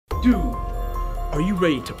Dude, are you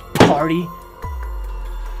ready to party?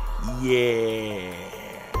 Yeah.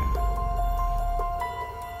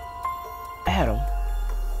 Adam.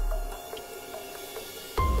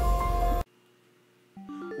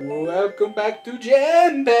 Welcome back to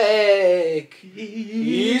Jambek.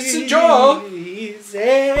 He's Joe. He's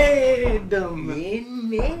Adam.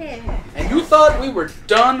 And you thought we were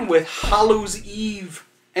done with Hallows Eve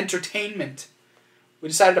entertainment. We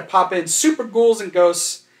decided to pop in Super Ghouls and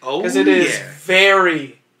Ghosts because it is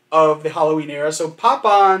very of the Halloween era. So pop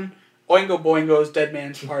on Oingo Boingo's Dead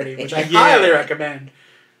Man's Party, which I highly recommend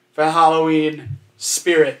for the Halloween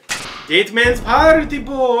spirit. Dead Man's Party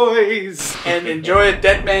Boys. And enjoy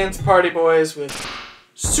Dead Man's Party Boys with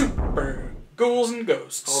Super Ghouls and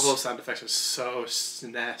Ghosts. All those sound effects are so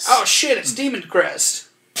SNES. Oh shit, it's Demon Crest.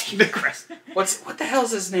 The crest. What the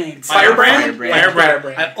hell's his name? Firebrand?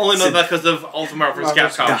 Firebrand. I only know that because of Ultimate vs.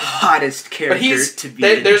 Capcom. The hottest character to be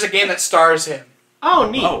in. There's a game that stars him. Oh,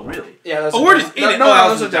 neat. Oh, really? Yeah, that's we're just in it. No, that that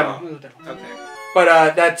was was a demo. Okay.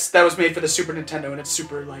 But that was made for the Super Nintendo, and it's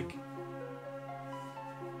super like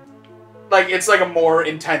it's like a more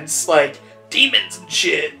intense demons and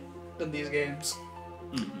shit than these games.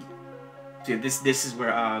 See, this is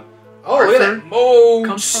where Oh, look at that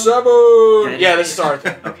Mode 7. Yeah, this is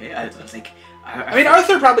Arthur. Okay, I was like, I mean,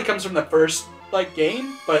 Arthur probably comes from the first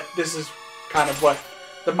game, but this is kind of what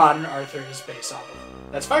the modern Arthur is based off of.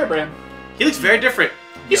 That's Firebrand. He looks very different.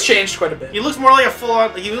 He's changed quite a bit. He looks more like a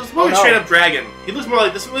full-on. He looks more like straight up dragon. He looks more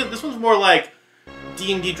like this one's more like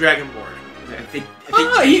D&D Dragonborn. I think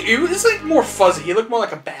he was like more fuzzy. He looked more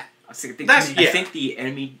like a bat. I think the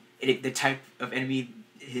enemy, the type of enemy,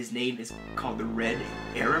 his name is called the Red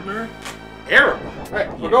Aramer. Aramer? Right,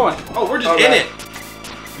 we're going. Oh, we're just in it.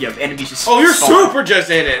 Yeah, enemies just. Oh, you're super just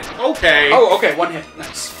in it. Okay. Oh, okay, one hit.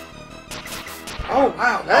 Nice. Oh,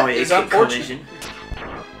 wow, that is unfortunate. Collision.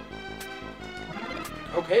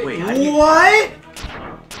 Okay. Wait, how do you... What?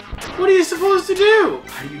 What are you supposed to do?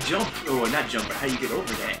 How do you jump? Oh, not jump, but how do you get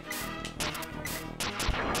over that?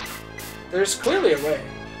 There's clearly a way.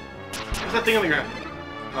 What's that thing on the ground?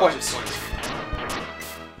 Oh, Points. just points.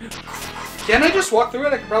 Can I just walk through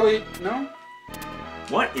it? I could probably... No?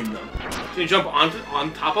 What in the... Can you jump on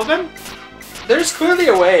top of them? There's clearly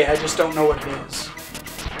a way, I just don't know what it is.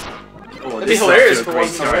 Oh, It'd be hilarious if it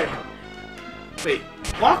wasn't a way. Wait,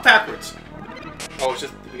 walk backwards. Oh, it's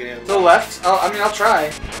just the beginning of the To the left? Oh, I mean, I'll try.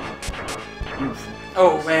 Oof.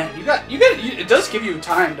 Oh, man. It does give you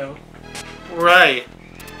time, though. Right.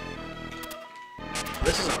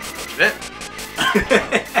 This is unfortunate.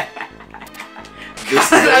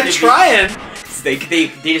 I'm trying. They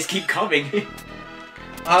just keep coming. Do you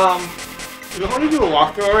want to do a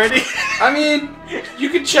walkthrough already? I mean, you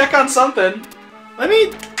could check on something.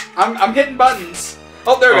 I'm hitting buttons.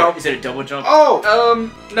 Oh, there we go. Is it a double jump? Oh!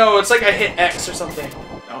 No, it's like I hit X or something.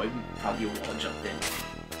 Oh, it probably a wall jump then.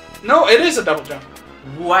 No, it is a double jump.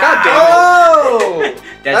 Wow! God damn it. Oh!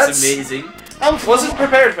 That's amazing. I wasn't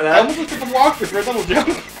prepared for that. I almost looked at the walkthrough for a double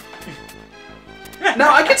jump.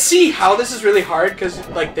 Now, I can see how this is really hard, because,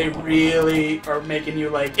 they really are making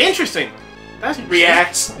you, Interesting. That's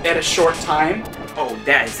react at a short time. Oh,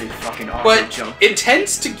 that is a fucking awesome But jump. it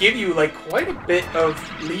tends to give you, quite a bit of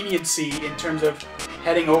leniency in terms of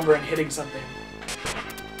heading over and hitting something.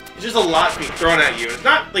 It's just a lot being thrown at you. It's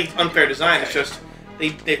not, unfair design, it's just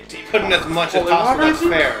they put in as much as possible that's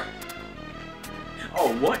fair.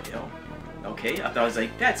 Oh, what? Oh. Okay, I thought I was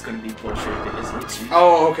like, that's gonna be bullshit if it isn't.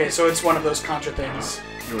 Oh, okay, so it's one of those contra things.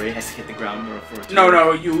 Where it has to hit the ground more for it to...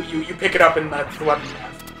 No, you pick it up and that's the weapon you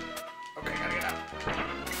have. Okay, gotta get out.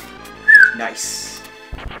 Nice.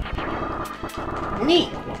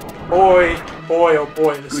 Neat. Boy, oh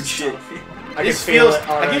boy, this Good is shit. tough. I can feel it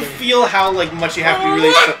already. I can feel how much you have to be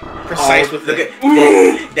really precise with look it. at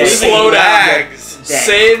that Slowdown. Lags.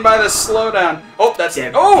 Saved by the slowdown. Oh, that's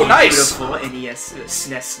it. Oh, nice. Beautiful NES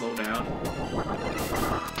SNES slowdown.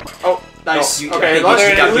 Oh, nice. Oh, okay,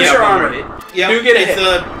 lose your armor. Yeah, do get a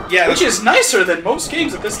hit. Which is nicer than most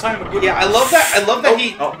games at this time of year. Yeah, I love that. I love that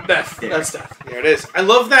he. Oh, death. That's death. There it is. I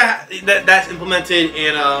love that's implemented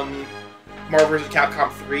in Marvel vs.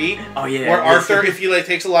 Capcom 3. Oh yeah. Where Arthur, if he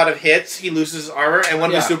takes a lot of hits, he loses his armor, and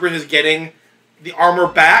one of his supers is getting the armor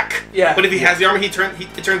back. Yeah. But if he has the armor, it turns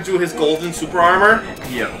into his golden super armor.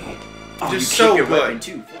 Yeah. Which is you so keep your good. weapon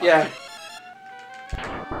too. Yeah.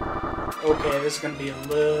 Okay, this is gonna be a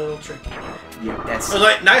little tricky. Yeah, that's. So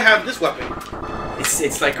now I have this weapon.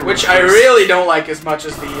 It's like a which reverse. I really don't like as much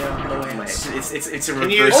as the lance. It's a Can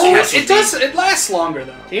you- reverse. It does. It lasts longer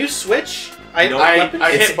though. Can you switch? I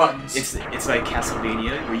hit buttons. It's like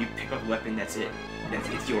Castlevania where you pick up a weapon. That's it.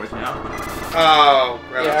 It's yours now. Oh,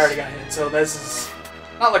 gross. Yeah, I already got hit. So this is.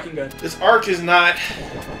 Not looking good. This arc is not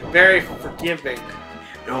very forgiving.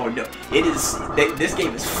 Oh no, it is. This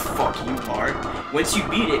game is fucking hard. Once you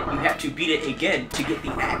beat it, you have to beat it again to get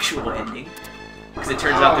the actual ending. Because it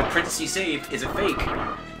turns out the princess you save is a fake.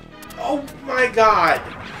 Oh my god.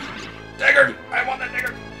 Dagger! I want that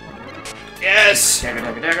dagger! Yes! Dagger,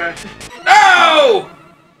 dagger, dagger. No!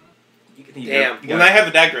 Damn. When I have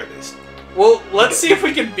a dagger at least. Well, let's see if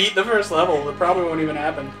we can beat the first level. It probably won't even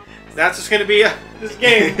happen. That's just gonna be this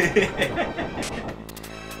game.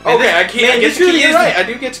 Okay, I get to keep it right. I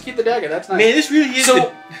do get to keep the dagger. That's nice. Man, this really is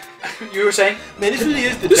so, you were saying? Man, this really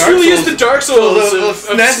is the Dark Souls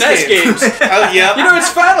of SNES games. Oh, yeah. You know, it's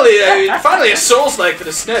finally a Souls-like for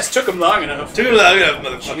the SNES. Took them long enough. Took them long enough,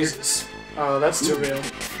 motherfucker. Jesus. Oh, that's too real.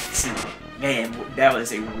 Man, that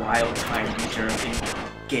was a wild time during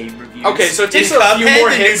game reviews. Okay, so it takes a few more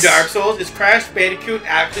hits. New Dark Souls. Is Crash Bandicoot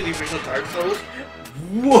actually the original Dark Souls?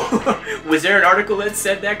 Whoa! Was there an article that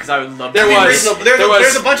said that? Because I would love to. There's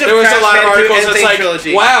a bunch of there was a lot of articles that's like,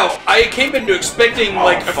 trilogy. wow, I came into expecting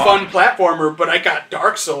like a fun platformer, but I got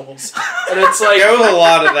Dark Souls, and it's like there was a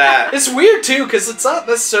lot of that. It's weird too because it's not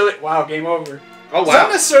necessarily game over. Oh wow! It's not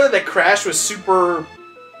necessarily that Crash was super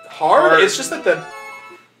hard. It's just that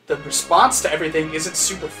the response to everything isn't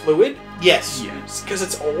super fluid. Yes. Because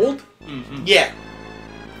it's old. Mm-hmm. Yeah.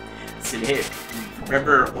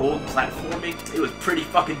 Remember old platforming? It was pretty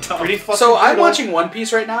fucking tough. So I'm watching One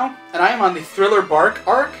Piece right now, and I am on the Thriller Bark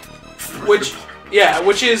arc, which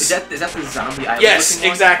is that the zombie island? Yes,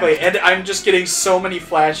 exactly, and I'm just getting so many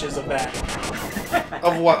flashes of that.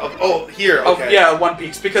 Of what? Here. Okay. One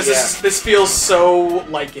Piece because this feels so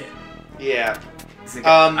like it. Yeah.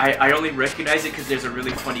 I only recognize it because there's a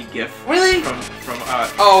really funny GIF. Really? From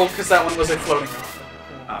because that one was like floating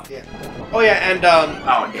off. Yeah. Oh yeah, and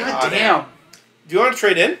God damn. Do you want to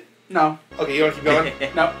trade in? No. Okay, you want to keep going?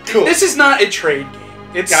 No. Cool. This is not a trade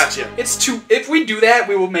game. Gotcha. It's too. If we do that,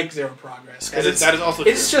 we will make zero progress. That is also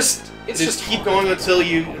It's true. just keep going until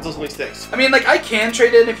something sticks. I mean, like I can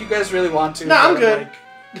trade in if you guys really want to. No, I'm good. Like,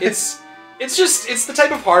 it's the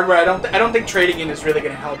type of hardware I don't think trading in is really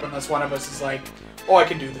going to help unless one of us is like, oh, I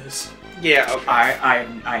can do this. Yeah. Okay. I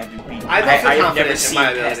haven't beaten. I have never seen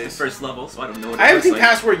past the first level, so I don't know what I haven't seen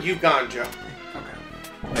past where you've gone, Joe.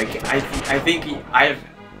 Okay. Like I think I have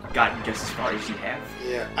gotten just as far as you have.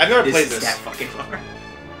 Yeah. I've never played this. That fucking far.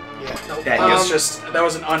 Yeah. That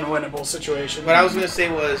was an unwinnable situation. What I was gonna say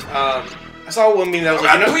was, I saw one meme that was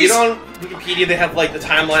like, you know on Wikipedia they have like the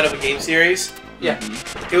timeline of a game series. Yeah.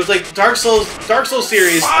 It was like Dark Souls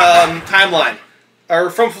series timeline,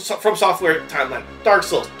 or from software timeline. Dark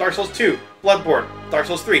Souls 2, Bloodborne, Dark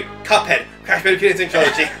Souls 3, Cuphead, Crash Bandicoot Insane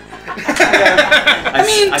Trilogy. I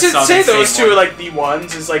mean, to say those two are like the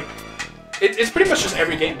ones is like. It's pretty much just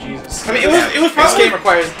every game, Jesus. I mean, it was probably... This game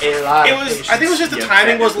requires a lot of patience. I think it was just the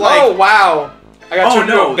timing was like... Oh, wow. I got turned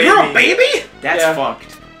into a baby. You're a baby? That's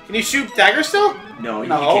fucked. Can you shoot daggers still? No, you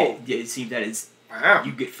can't. It seems that is... Wow.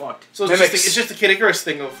 You get fucked. So it's just the Kid Icarus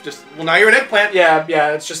thing of just... Well, now you're an eggplant. Yeah,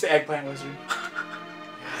 it's just the eggplant wizard.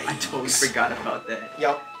 I totally forgot about that.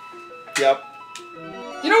 Yep.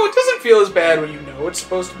 You know, it doesn't feel as bad when you know it's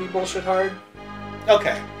supposed to be bullshit hard.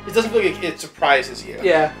 Okay. It doesn't feel like it surprises you.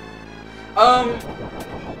 Yeah.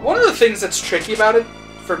 One of the things that's tricky about it,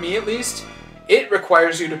 for me at least, it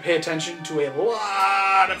requires you to pay attention to a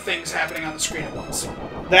lot of things happening on the screen at once.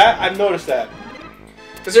 I've noticed that.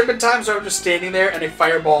 Because there have been times where I'm just standing there and a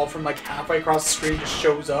fireball from like halfway across the screen just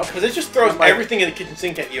shows up. Because it just throws everything in the kitchen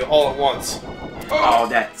sink at you all at once. Oh,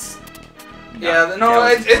 that's...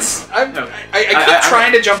 I keep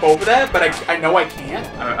trying to jump over that, but I know I can't.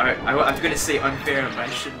 I'm gonna say unfair, but I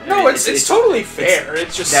shouldn't. No, it's totally fair.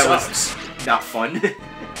 It just sucks. Was not fun.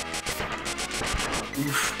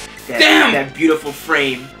 Oof, Damn! That beautiful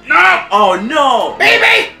frame. No! Oh no!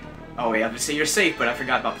 Baby! Oh wait, I was gonna say you're safe, but I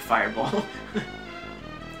forgot about the fireball.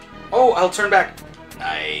 Oh, I'll turn back.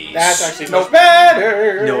 Nice. That's actually much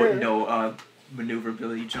better. No,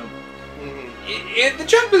 maneuverability jump. The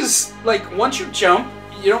jump is like once you jump,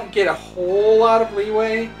 you don't get a whole lot of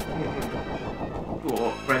leeway.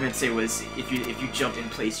 Well, what I meant to say was if you jump in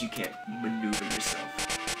place, you can't maneuver yourself.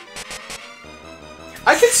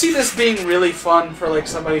 I could see this being really fun for like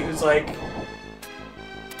somebody who's like,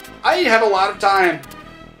 I have a lot of time,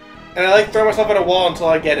 and I like throw myself at a wall until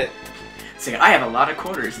I get it. Say, I have a lot of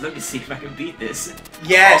quarters. Let me see if I can beat this.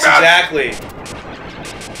 Yes, exactly.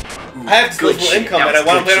 Ooh, I have disposable income, and I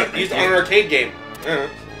want to use it on an arcade game.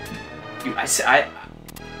 Dude,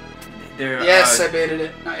 Yes, I baited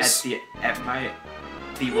it. Nice. At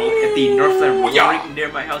the Northland Roller Rink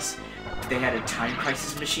near my house, they had a Time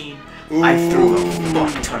Crisis machine. Ooh. I threw a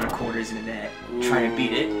fuck ton of quarters into that, trying to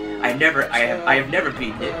beat it. I have never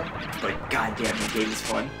beaten it, but goddamn, the game is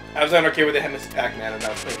fun. I was on arcade with the Hennessy's Pac-Man, and I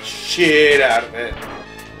was playing shit out of it.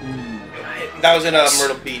 That was in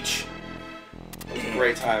Myrtle Beach. It was a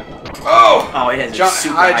great time. Oh, it has a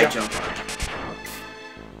super high jump.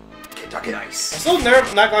 Okay, nice. I still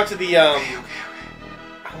never not gone to the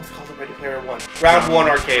what's it called, the Ready Player One Round 1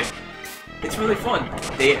 arcade. It's really fun.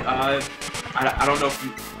 They I don't know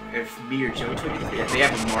if me or Joe took it. They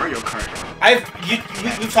have a Mario Kart.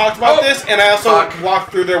 We've talked about this, and I also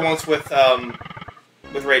walked through there once with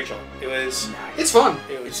Rachel. It was nice. It's fun.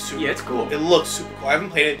 It was super. Yeah, it's cool. It looks super cool. I haven't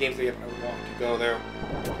played any games yet, but I want to go there,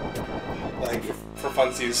 like for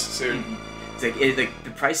funsies soon. Mm-hmm. It's like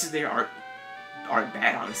the prices there aren't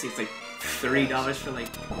bad. Honestly, it's like $30 for like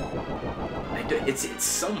it's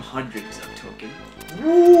some hundreds of tokens.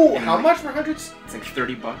 Woo! How much for hundreds? It's like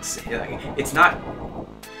 $30. It's not.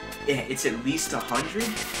 It's at least 100.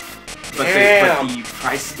 But the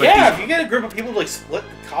price. But if you get a group of people to like split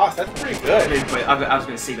the cost, that's pretty good. But I was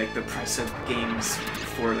gonna say like the price of games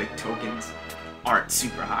for like tokens aren't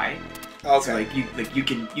super high. Okay. So you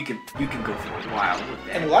can go for a while with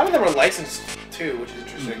that. And a lot of them are licensed too, which is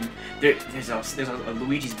interesting. Mm-hmm. There's a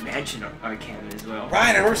Luigi's Mansion arcade as well.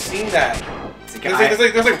 Right, I've never seen that. There's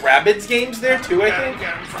like Rabbids games there too, I think.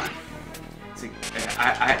 It's like,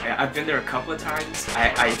 I've been there a couple of times.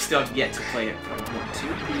 I still have yet to play it, but I want to.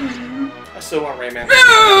 I still want Rayman.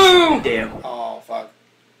 No! Damn. Oh fuck.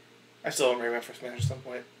 I still want Rayman for Smash at some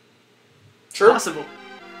point. Sure. Possible.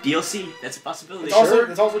 DLC. That's a possibility.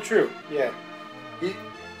 It's also true. Yeah.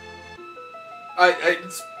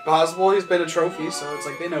 It's possible he's been a trophy, so it's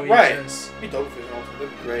like they know he is. He'd be dope if he was also. That'd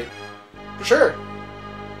be great. For sure.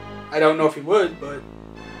 I don't know if he would, but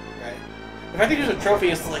right. If I think there's a trophy,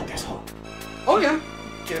 it's like there's hope. Oh yeah.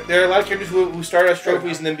 There are a lot of characters who started as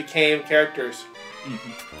trophies and then became characters.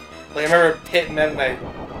 Mm-hmm. Like I remember Pit and Meta Knight.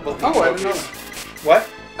 Oh, I didn't know that. What?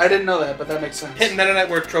 I didn't know that, but that makes sense. Pit and Meta Knight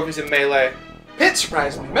were trophies in Melee. Pit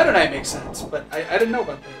surprised me. Meta Knight makes sense, but I didn't know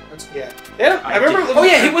about that. That's cool. Yeah. I remember. Oh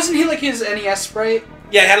yeah, wasn't he like his NES sprite?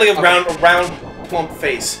 Yeah, it had like a round, plump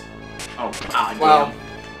face. Oh, wow.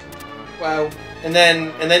 Wow. And then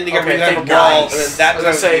you got redesigned for nice. Brawl, and then that I was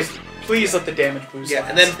gonna say, please let the damage boost. Yeah,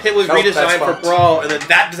 and then Pit was redesigned for Brawl, and then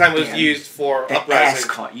that design was used for that Uprising. ass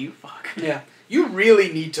caught you. Fuck. Yeah, you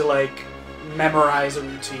really need to like memorize a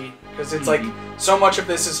routine because it's like so much of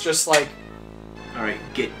this is just like. All right,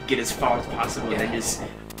 get as far as possible, and then just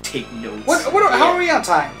take notes. How are we on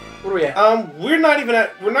time? What are we at? We're not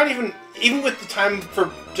even with the time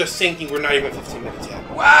for just syncing, we're not even 15 minutes yet.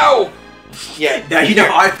 Wow. Yeah. Now you know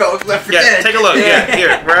how I felt with Left 4 Dead. Take a look. Yeah, here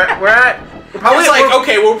we're at. I was like,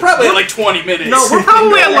 okay, we're probably at like 20 minutes. No, we're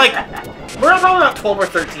probably at 12 or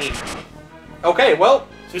 13. Okay, well.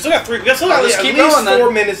 So we still got at least 3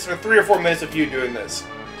 or 4 minutes of you doing this.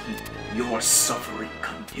 Your suffering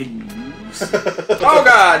continues. Oh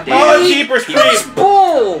god! Oh, Jeepers Creepers!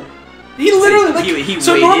 Bull. He literally. He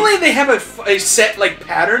so waited. normally they have a set like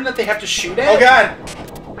pattern that they have to shoot at. Oh god!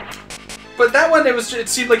 But that one, it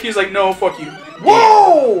seemed like he was like, no, fuck you.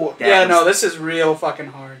 Whoa! Yeah, no, this is real fucking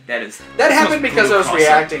hard. That happened because I was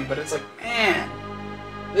reacting, but it's like, man,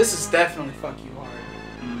 this is definitely fuck you hard.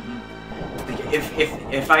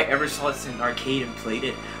 Mm-hmm. If I ever saw this in an arcade and played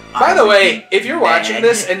it. By the way, if you're watching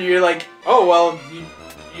this and you're like, oh well,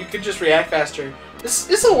 you could just react faster. This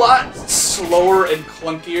is a lot slower and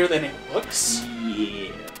clunkier than it looks.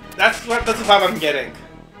 Yeah. That's the vibe I'm getting.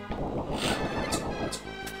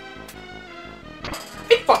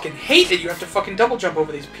 I fucking hate that you have to fucking double jump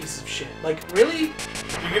over these pieces of shit. Like, really?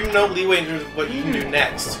 You give no leeway in terms of what you can do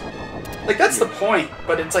next. Like, that's the point,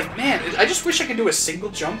 but it's like, man, I just wish I could do a single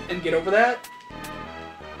jump and get over that.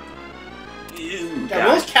 When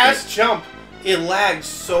those cats jump, it lags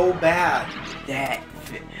so bad.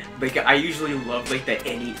 Like, I usually love, like,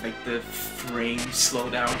 the frame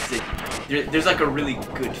slowdown, because there's, like, a really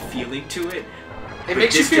good feeling to it. It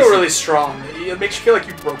makes you feel really strong. It makes you feel like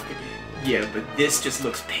you broke the game. Yeah, but this just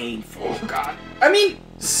looks painful. Oh, God. I mean,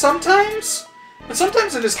 sometimes, but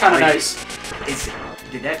sometimes it is kind of nice. I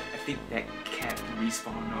think that cat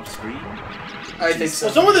respawn off screen? I think so.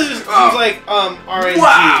 Well, some of this seems like, RNG.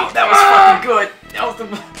 Wow, that was fucking good. That was the...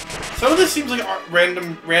 Some of this seems like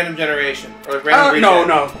random generation. Or random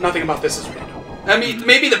no, nothing about this is random. I mean,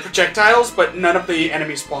 maybe the projectiles, but none of the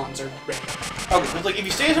enemy spawns are random. Okay, but like, if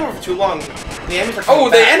you stay somewhere for too long, the enemies are coming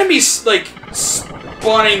back. The enemies, like,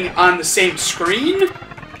 spawning on the same screen?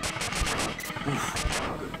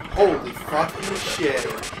 Holy fucking shit.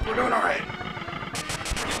 We're doing alright.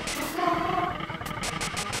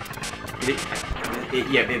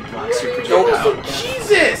 It blocks your projectile.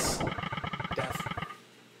 Jesus! Death.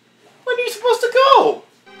 When are you supposed to go?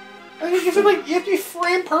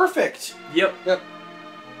 perfect. Yep.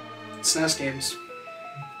 SNES games.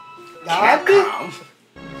 Capcom.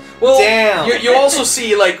 Well, damn. You also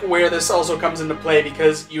see like where this also comes into play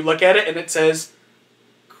because you look at it and it says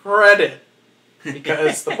credit.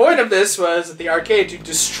 Because the point of this was at the arcade to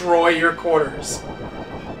destroy your quarters.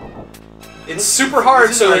 It's super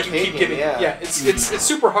hard so that you keep giving. Yeah, it's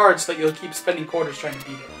super hard so that you'll keep spending quarters trying to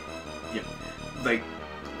beat it. Yeah, like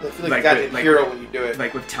I feel like you got the hero when you do it.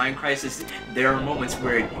 Like with Time Crisis, there are moments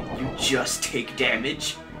where you just take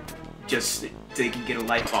damage, just so they can get a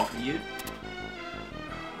life off of you.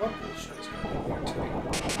 What bullshit is going on here,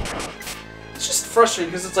 too? It's just frustrating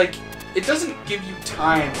because it's like it doesn't give you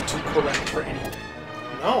time to correct for anything.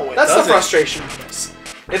 No, That's the frustration of this.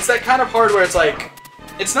 It's that kind of hard where it's like,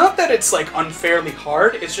 it's not that it's like unfairly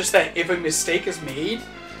hard. It's just that if a mistake is made,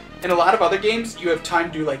 in a lot of other games, you have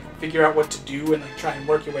time to like figure out what to do and like try and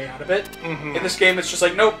work your way out of it. Mm-hmm. In this game, it's just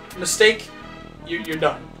like, nope, mistake, you're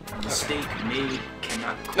done. Mistake made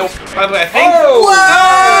cannot. Nope. By the way, I think. Oh!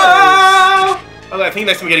 By the way, I think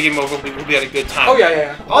next time we get a game over, we'll be at a good time. Oh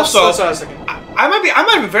yeah. Also, that's what I was thinking. I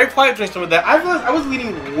might be very quiet during some of that. I realized I was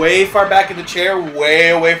leaning way far back in the chair, way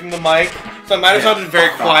away from the mic, so I might have sounded very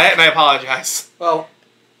quiet, and I apologize. Well,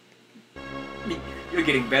 You're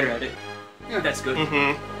getting better at it. Yeah. That's good.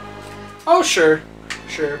 Mm-hmm. oh sure.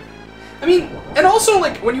 I mean, and also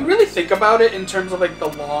like when you really think about it in terms of like the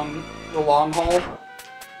long haul,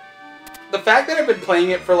 the fact that I've been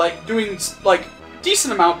playing it for like doing like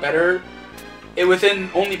decent amount better, within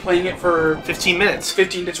only playing it for 15 minutes,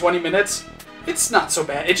 15 to 20 minutes, it's not so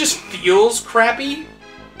bad. It just feels crappy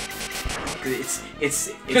It's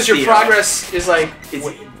because your progress is like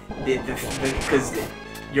because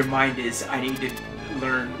your mind is I need to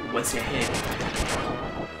learn what's ahead,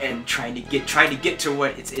 and trying to get to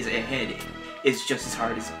what is ahead is just as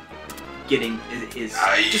hard as getting is just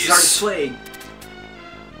as hard as playing.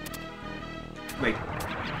 Like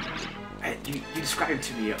you described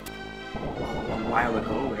to me a while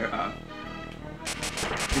ago where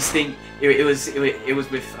this thing it was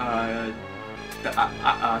with the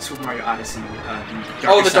Super Mario Odyssey,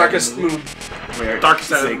 the Darkest Moon. Where Darkest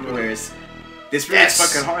Side of the Moon. Whereas this really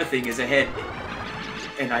fucking hard thing is ahead,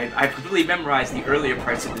 and I completely memorized the earlier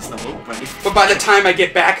parts of this level, but by the time I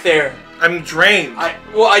get back there, I'm drained. I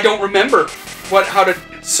don't remember how to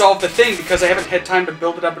solve the thing because I haven't had time to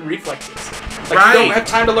build it up in reflexes. Like you don't have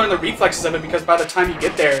time to learn the reflexes of it because by the time you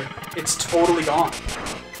get there, it's totally gone.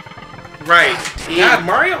 Right. God,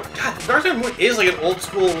 Mario. God, the Dark Side of the Moon is like an old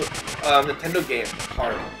school Nintendo game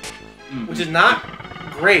hard, which is not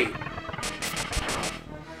great.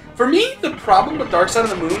 For me, the problem with Dark Side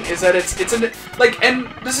of the Moon is that it's and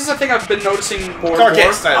this is a thing I've been noticing more and more.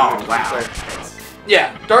 Darkest Side of the Moon. Wow.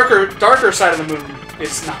 Yeah, darker Side of the Moon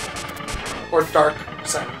is not bad. Or Dark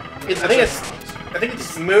Side of the Moon. I think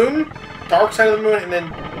it's Moon, Dark Side of the Moon, and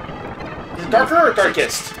then is it Darker or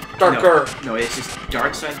Darkest? Darker. No, it's just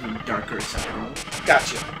Dark Side and Darker Side.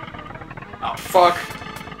 Gotcha. Oh fuck.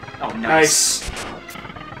 Oh, nice.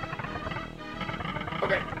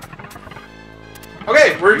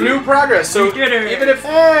 Okay, we're new progress. So even if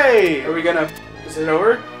are we gonna? Is it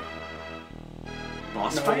over?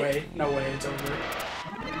 Boss fight? No way, it's over.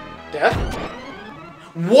 Death?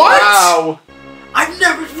 What? Wow. I've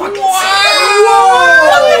never fucking seen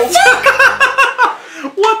What the fuck?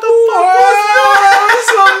 What the fuck was that?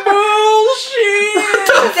 Some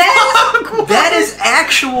bullshit. That is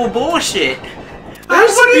actual bullshit.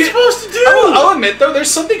 What are you supposed to do? I'll admit though, there's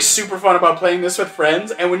something super fun about playing this with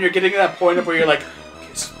friends, and when you're getting to that point of where you're like, okay,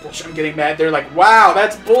 this is bullshit, I'm getting mad, they're like, wow,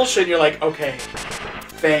 that's bullshit, and you're like, okay,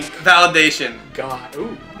 thank validation. God.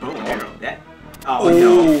 Ooh. Oh, arrow. That. Oh,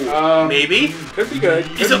 no. Maybe? Could be good.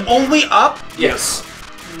 Is it only up? Yes.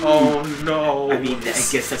 Oh no. I mean, I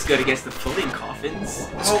guess that's good against the floating coffins.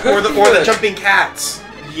 Or the jumping cats.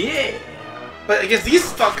 Yeah. But against these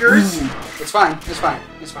fuckers. It's fine. It's fine.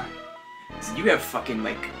 It's fine. So you have fucking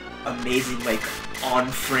like amazing like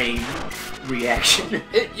on-frame reaction.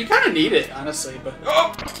 You kind of need it, honestly, but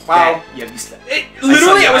wow. Yeah, you slid.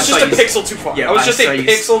 Literally, I was just a pixel too far. Yeah, I was just a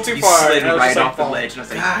pixel too far. You slid and right off the ledge, and I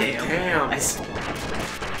was like, God damn.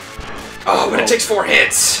 Oh, but it takes 4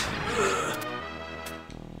 hits.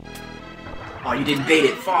 Oh, you didn't bait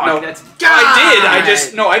it. Fuck. No, that's. I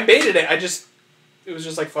did. I baited it. It was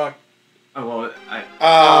just like fuck. Oh well,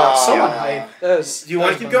 so unhyped. Do you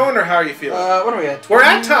want to keep going, or how are you feeling? What are we at? 20? We're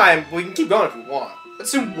at time. We can keep going if we want.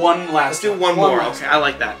 Let's do one last. Let's do one more. Okay, I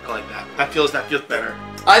like that. That feels better.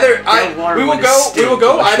 We will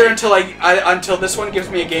go either until this one gives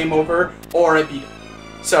me a game over or I beat it.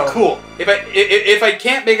 So cool. If I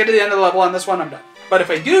can't make it to the end of the level on this one, I'm done. But if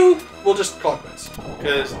I do, we'll just call it quits.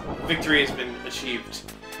 Because victory has been achieved.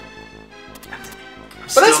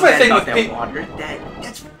 But that's my thing with that water.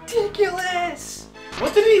 That's ridiculous.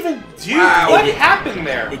 What did it even do? Wow. What happened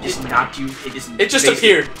there? It just knocked you. It just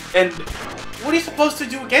appeared, and what are you supposed to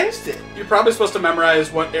do against it? you're probably supposed to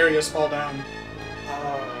memorize what areas fall down.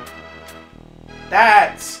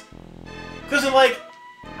 That's because like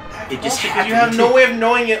it just you happened. have no way of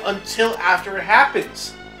knowing it until after it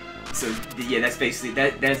happens. So yeah, that's basically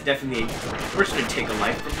that's definitely first gonna take a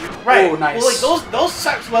life from you. Right. Oh, nice. Well, like those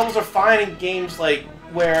types of levels are fine in games like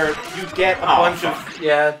where you get a bunch of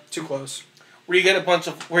Yeah, too close. where you get a bunch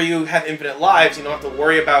of where you have infinite lives. You don't have to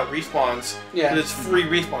worry about respawns. Yeah. Because it's free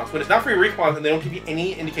respawns. When it's not free respawns and they don't give you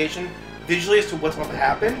any indication visually as to what's about to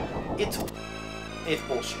happen, it's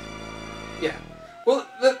bullshit. Yeah. Well,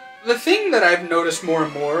 the thing that I've noticed more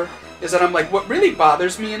and more is that I'm like, what really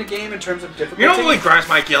bothers me in a game in terms of difficulty... You don't really grinds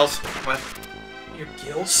my gills. What? Your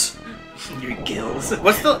gills? Your gills.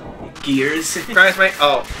 What's the... Gears. Grinds my...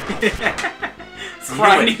 Oh. So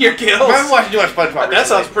grinding your gills? I've been watching too much SpongeBob. That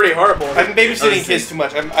sounds pretty horrible. I've been babysitting kids too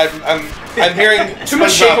much. I'm hearing too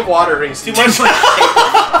much Shape of Water recently. Too much.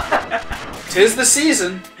 'Tis the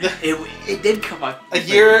season. It did come out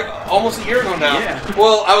almost a year ago now. Yeah.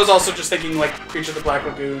 Well, I was also just thinking like Creature of the Black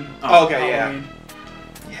Lagoon. Oh, okay, Halloween.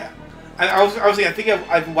 Yeah. I think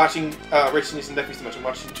I've been watching Rachel Neeson Duffy so much. I'm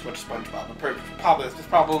watching too much SpongeBob. It's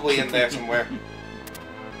probably in there somewhere.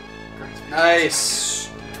 Nice.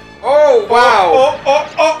 Oh wow!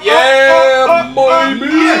 Oh! Yeah,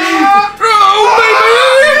 baby! Yeah. Oh,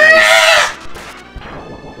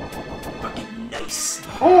 baby! fucking nice.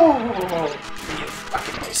 Oh!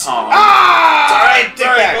 Fucking nice. Ah! It's all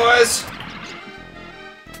right, boys.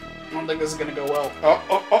 I don't think this is gonna go well.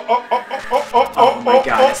 Oh my god,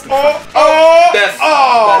 that's the Death. Oh! That's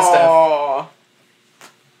death.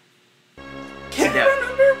 Can I run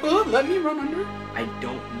under? Will it let me run under? I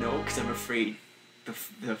don't know because I'm afraid the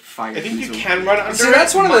fire. I think you will- can run under. See,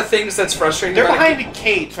 that's one of the things that's frustrating. They're about behind a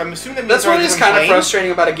cage, so I'm assuming that means That's what they're is on kind of plane.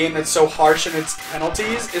 frustrating about a game that's so harsh in its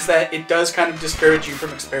penalties, is that it does kind of discourage you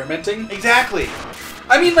from experimenting. Exactly.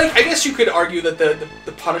 I mean, like, I guess you could argue that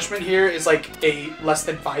the punishment here is like a less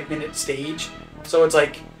than 5-minute stage, so it's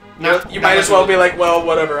like you might as well be like, well,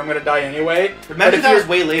 whatever, I'm gonna die anyway. Imagine that was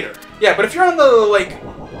way later. Yeah, but if you're on the like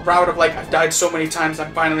route of like I've died so many times,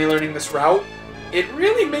 I'm finally learning this route, it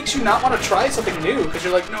really makes you not want to try something new because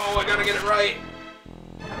you're like, no, I gotta get it right.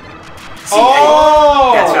 See,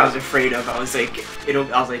 Oh! that's what I was afraid of. I was like,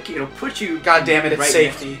 it'll put you. God damn it, it's right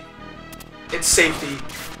safety. It's safety.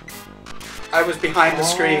 I was behind the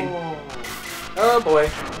screen. Oh boy.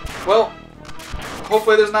 Well,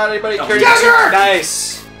 hopefully there's not anybody carrying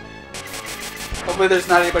nice. Hopefully there's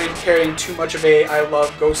not anybody carrying too much of a I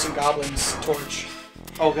love ghosts and goblins torch.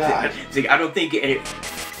 Oh god. Like, I don't think a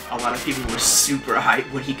lot of people were super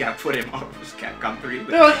hyped when he got put in Marvel vs. Capcom 3, but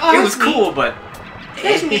They're like, oh, it was cool, but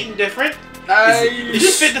it's neat and different. Nice. It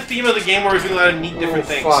just fit the theme of the game where we're doing a lot of neat different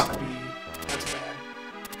things. Fuck me. That's bad.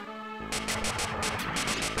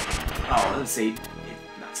 oh, let's say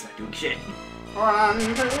it's not doing shit. Run to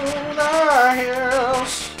the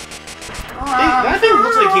hills. That thing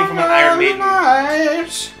looks like it came from an Iron Maiden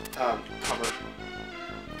cover.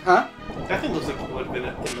 Huh? That thing looks like it would have been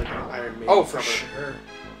in like an Iron Maiden Oh, for cover. sure.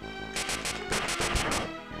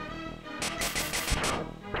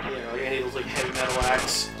 You know, and he looks like heavy metal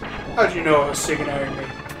axe. How'd you know I was singing Iron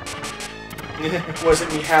Maiden? Was it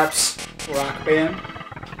Mayhaps Rock Band?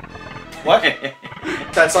 What?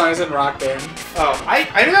 That song is in Rock Band. Oh,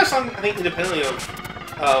 I knew that song, I think, independently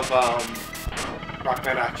of Rock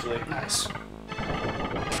Band, actually. Nice.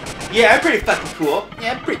 Yeah, I'm pretty fucking cool.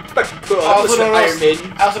 Yeah, pretty fucking cool. I also Listen to don't know- Iron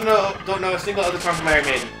Maiden. I also don't know a single other song from Iron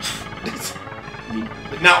Maiden.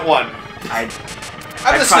 Not one. I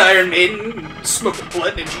listened to Iron Maiden, smoking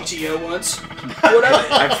blunt in a GTO once. Whatever.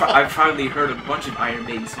 I've probably heard a bunch of Iron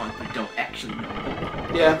Maiden songs, but don't actually know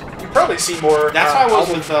them. Yeah, you probably see more. That's how I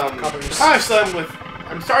was album with covers. That's how I still am with.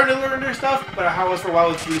 I'm starting to learn their stuff, but how I was for a while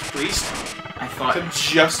with Judas Priest. I thought I'm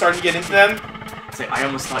just starting to get into them. it's like I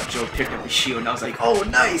almost thought Joe picked up a shield, and I was like, oh,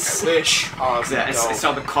 nice. I wish. Oh, I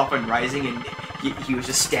saw the coffin rising, and he was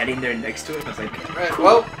just standing there next to it. I was like, Right, cool.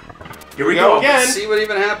 well, Here we go again. let's see what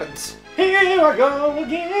even happens. Here I go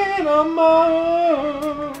again, I'm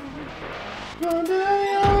on.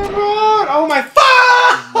 Oh my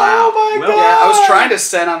fuck! Wow. Oh my Well, god! Yeah, I was trying to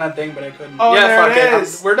send on that thing, but I couldn't. Oh, yeah, there fuck it it.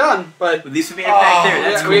 is. We're done, but At least we made it back there.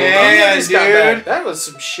 That's yeah, cool. we man, at least got dude. back. That was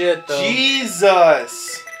some shit, though.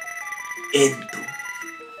 Jesus! Into.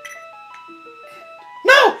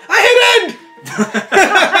 No! I hit end!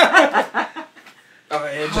 Oh,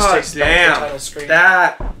 it just God takes back damn. the title screen.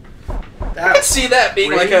 That I could see that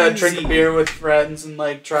being like a drink crazy. a beer with friends and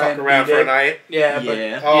like try Fuck and around beat for it. a night. Yeah, but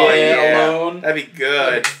Yeah. Oh, yeah. alone. That'd be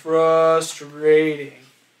good. Frustrating.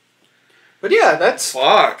 But yeah, that's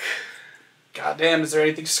Fuck. goddamn. Is there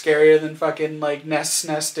anything scarier than fucking like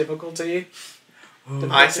SNES difficulty?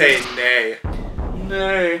 I say nay.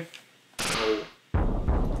 No.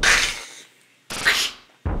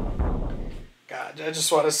 God, I just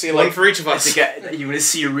want to see One like. for each of I us. think you want to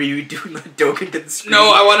see Ryu doing the Doken to the screen.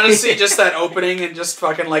 No, I wanted to see just that opening and just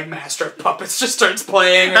fucking like Master of Puppets just starts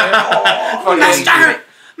playing. Fucking- Master!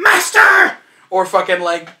 Master! Or fucking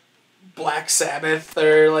like Black Sabbath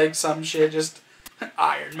or like some shit, just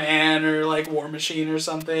Iron Man or like War Machine or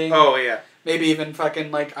something. Oh, yeah. Maybe even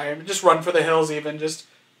fucking like Iron, just Run for the Hills, even just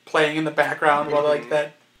playing in the background while like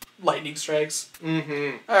that lightning strikes.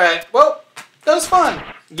 Mm-hmm. All right, well, that was fun.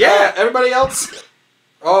 Yeah. Everybody else.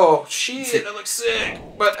 Oh shit, that looks sick.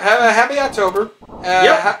 But happy October.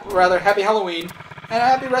 Yep. Rather happy Halloween and a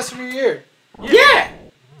happy rest of your year. Yeah!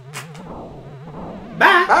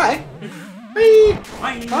 Bye! Bye. Bye!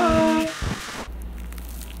 Bye. Bye.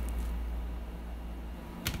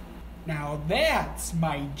 Now that's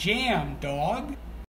my jam, dog.